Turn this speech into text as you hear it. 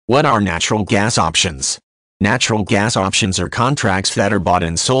What are natural gas options? Natural gas options are contracts that are bought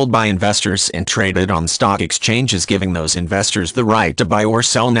and sold by investors and traded on stock exchanges, giving those investors the right to buy or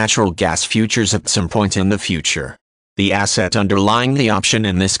sell natural gas futures at some point in the future. The asset underlying the option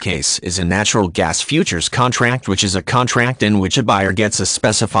in this case is a natural gas futures contract, which is a contract in which a buyer gets a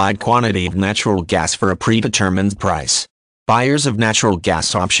specified quantity of natural gas for a predetermined price. Buyers of natural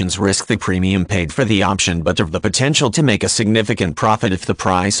gas options risk the premium paid for the option but have the potential to make a significant profit if the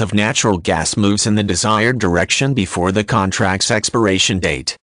price of natural gas moves in the desired direction before the contract's expiration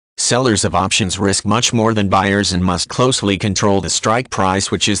date. Sellers of options risk much more than buyers and must closely control the strike price,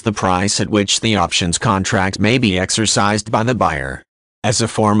 which is the price at which the options contract may be exercised by the buyer. As a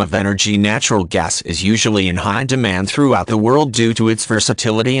form of energy, natural gas is usually in high demand throughout the world due to its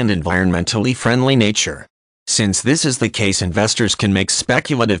versatility and environmentally friendly nature. Since this is the case, investors can make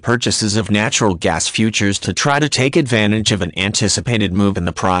speculative purchases of natural gas futures to try to take advantage of an anticipated move in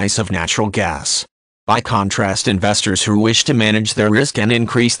the price of natural gas. By contrast, investors who wish to manage their risk and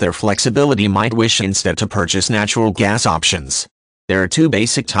increase their flexibility might wish instead to purchase natural gas options. There are two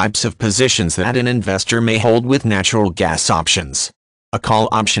basic types of positions that an investor may hold with natural gas options. A call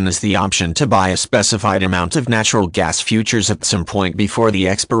option is the option to buy a specified amount of natural gas futures at some point before the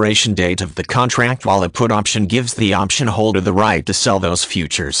expiration date of the contract, while a put option gives the option holder the right to sell those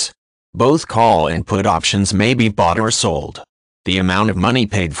futures. Both call and put options may be bought or sold. The amount of money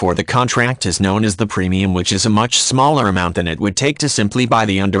paid for the contract is known as the premium, which is a much smaller amount than it would take to simply buy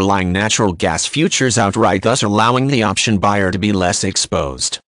the underlying natural gas futures outright, thus allowing the option buyer to be less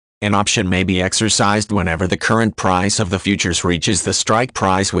exposed. An option may be exercised whenever the current price of the futures reaches the strike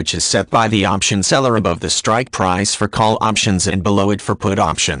price, which is set by the option seller above the strike price for call options and below it for put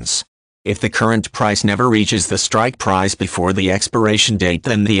options. If the current price never reaches the strike price before the expiration date,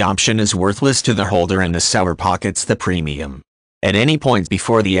 then the option is worthless to the holder and the seller pockets the premium. At any point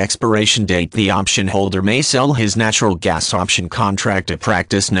before the expiration date, the option holder may sell his natural gas option contract, a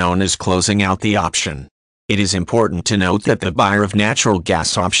practice known as closing out the option. It is important to note that the buyer of natural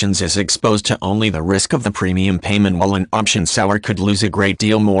gas options is exposed to only the risk of the premium payment, while an option seller could lose a great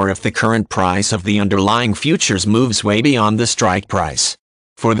deal more if the current price of the underlying futures moves way beyond the strike price.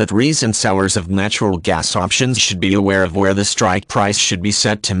 For that reason, sellers of natural gas options should be aware of where the strike price should be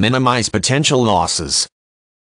set to minimize potential losses.